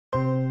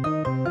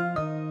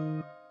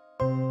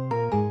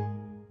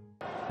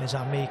As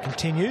Amir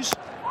continues.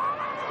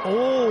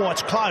 Oh,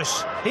 it's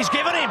close. He's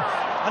given him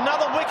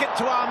another wicket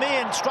to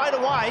Amir, and straight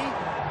away,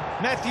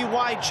 Matthew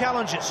Wade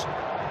challenges.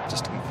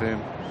 Just to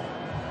confirm.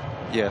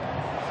 Yeah.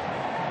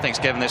 Thanks,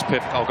 Gavin. That's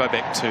perfect. I'll go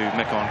back to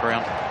Mick on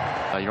ground.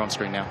 You're on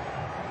screen now.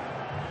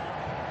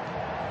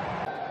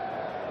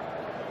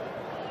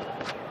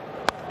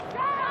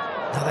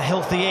 Another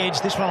healthy edge.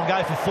 This one will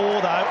go for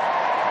 4, though.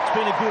 It's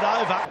been a good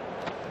over.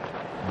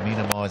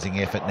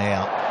 Minimising effort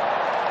now.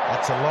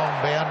 That's a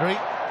long boundary.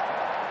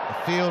 The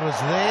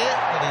fielder's there,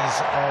 but he's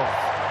of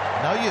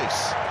no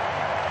use.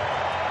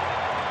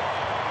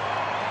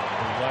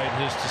 Wade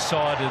has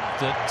decided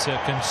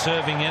that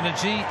conserving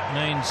energy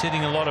means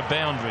hitting a lot of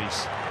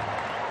boundaries.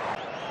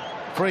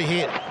 Free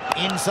hit.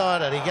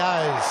 Inside it he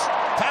goes.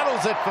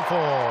 Paddles it for 4.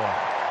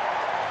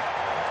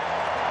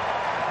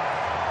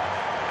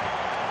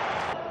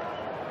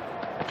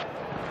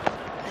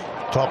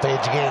 Top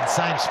edge again,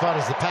 same spot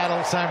as the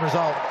paddle, same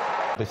result.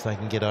 If they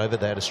can get over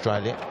that,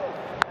 Australia.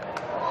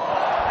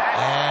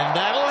 And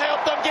that'll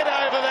help them get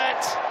over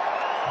that.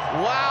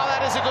 Wow,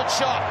 that is a good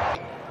shot.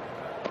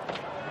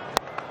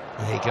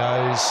 There he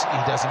goes.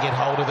 He doesn't get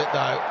hold of it,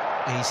 though.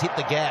 He's hit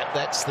the gap.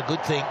 That's the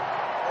good thing.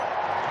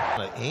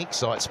 He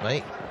excites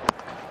me.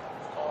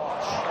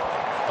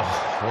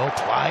 Oh, well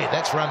played.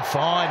 That's run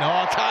fine. Oh,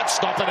 I can't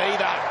stop it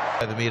either.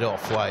 Over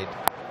mid-off, Wade.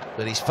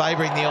 But he's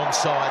favouring the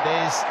onside.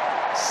 There's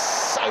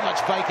so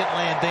much vacant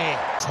land there.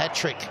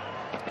 Hat-trick.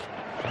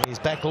 He's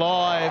back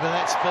live, and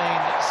that's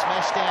been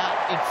smashed out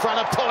in front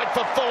of point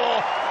for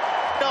 4.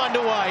 9 to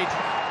Wade.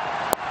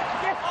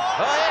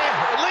 Oh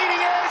yeah,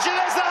 leading edge, and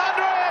there's the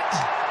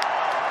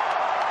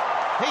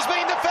 100. He's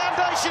been the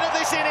foundation of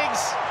this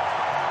innings.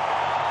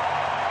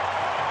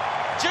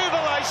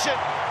 Jubilation.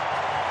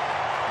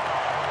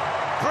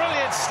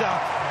 Brilliant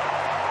stuff.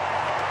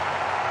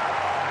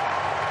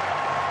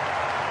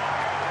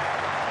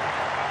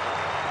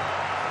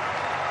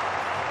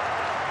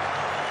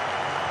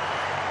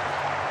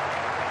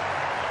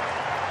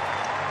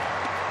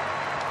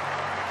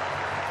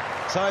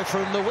 So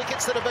from the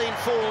wickets that have been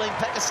falling,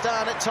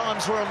 Pakistan at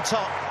times were on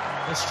top.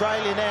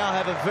 Australia now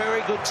have a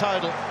very good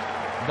total.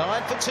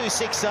 9 for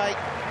 268.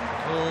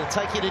 We'll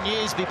take you to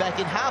news, be back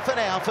in half an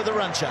hour for the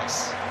run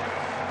chase.